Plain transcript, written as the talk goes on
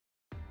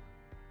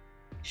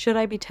Should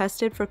I be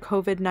tested for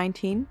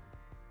COVID-19?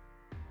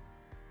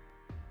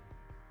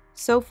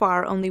 So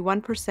far, only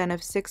 1%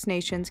 of Six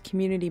Nations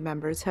community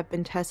members have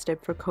been tested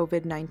for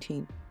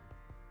COVID-19.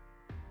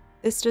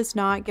 This does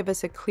not give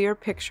us a clear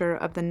picture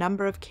of the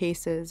number of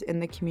cases in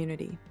the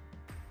community.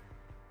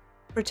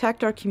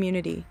 Protect our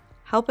community.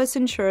 Help us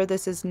ensure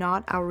this is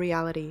not our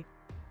reality.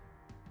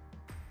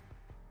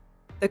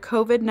 The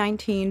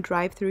COVID-19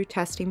 drive-through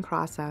testing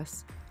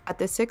process at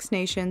the Six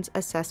Nations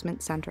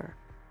Assessment Center.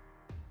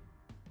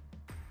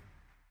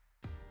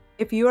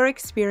 If you are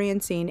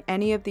experiencing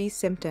any of these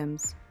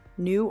symptoms,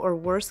 new or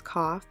worse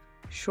cough,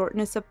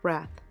 shortness of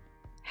breath,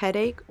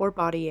 headache or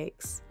body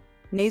aches,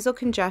 nasal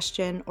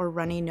congestion or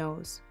runny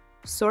nose,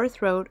 sore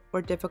throat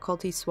or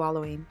difficulty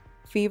swallowing,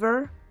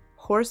 fever,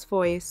 hoarse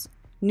voice,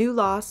 new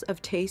loss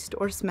of taste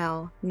or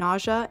smell,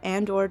 nausea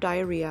and/or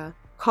diarrhea,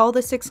 call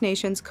the Six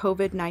Nations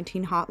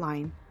COVID-19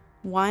 hotline,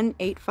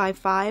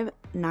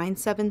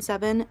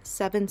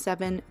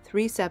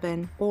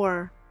 1-855-977-7737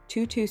 or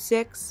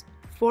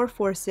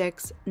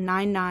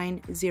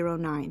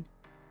 226-446-9909.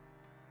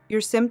 Your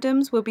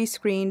symptoms will be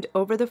screened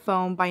over the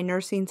phone by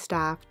nursing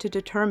staff to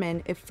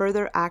determine if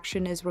further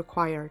action is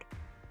required.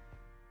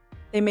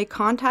 They may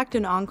contact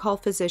an on-call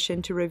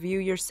physician to review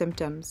your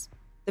symptoms.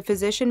 The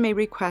physician may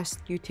request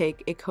you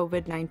take a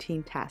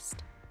COVID-19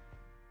 test.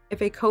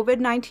 If a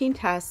COVID-19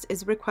 test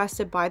is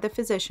requested by the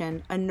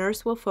physician, a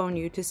nurse will phone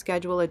you to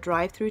schedule a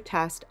drive-through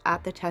test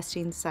at the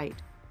testing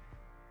site.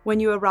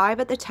 When you arrive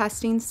at the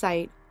testing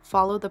site,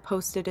 follow the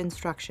posted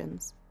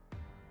instructions.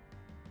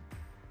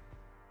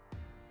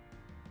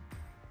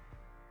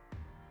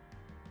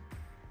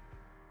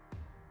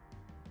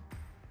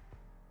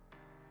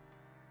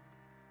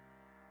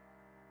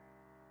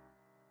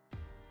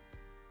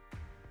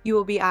 You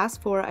will be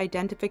asked for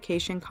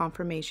identification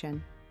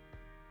confirmation.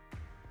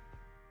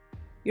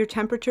 Your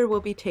temperature will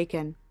be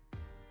taken.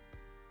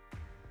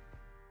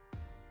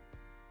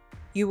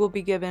 You will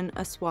be given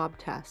a swab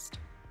test.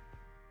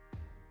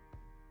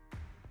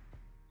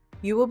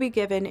 You will be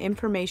given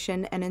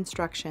information and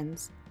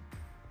instructions.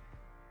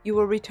 You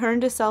will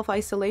return to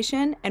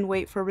self-isolation and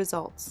wait for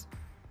results.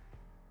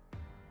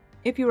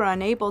 If you are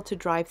unable to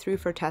drive through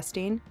for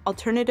testing,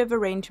 alternative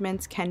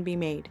arrangements can be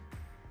made.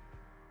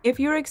 If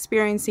you're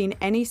experiencing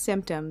any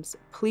symptoms,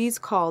 please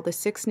call the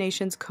Six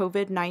Nations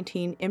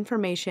COVID-19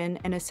 Information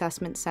and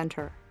Assessment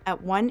Center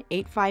at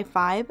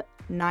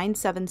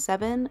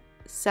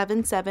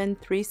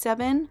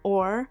 1-855-977-7737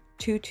 or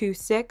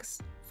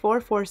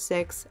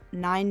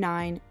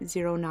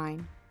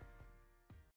 226-446-9909.